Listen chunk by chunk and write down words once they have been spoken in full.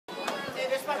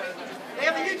They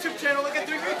have a YouTube channel. Look at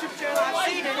their YouTube channel. I've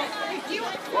seen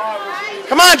it.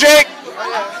 Come on, Jake.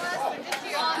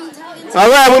 All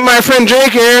right, with my friend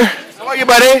Jake here. How are you,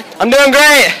 buddy? I'm doing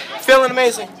great. Feeling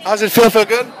amazing. How's it feel? Feel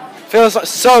good? Feels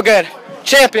so good.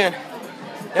 Champion.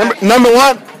 Number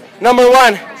one? Number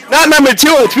one. Not number 2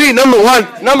 or 3, number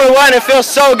 1. Number one, it feels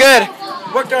so good.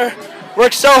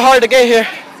 Worked so hard to get here.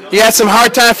 You had some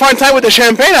fun time with the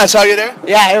champagne. I saw you there.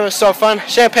 Yeah, it was so fun.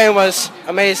 Champagne was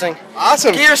amazing.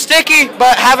 Awesome. Gear sticky,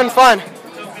 but having fun.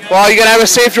 Well, you're going to have a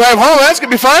safe drive home. That's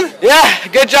going to be fun. Yeah,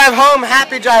 good drive home,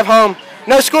 happy drive home.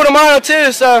 No school tomorrow,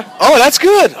 too, so. Oh, that's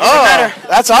good. Oh, better.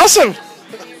 That's awesome.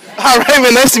 All right,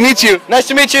 man. Nice to meet you. Nice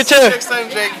to meet you, too. See you next time,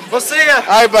 Jake. We'll see ya.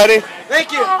 All right, buddy.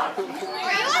 Thank you.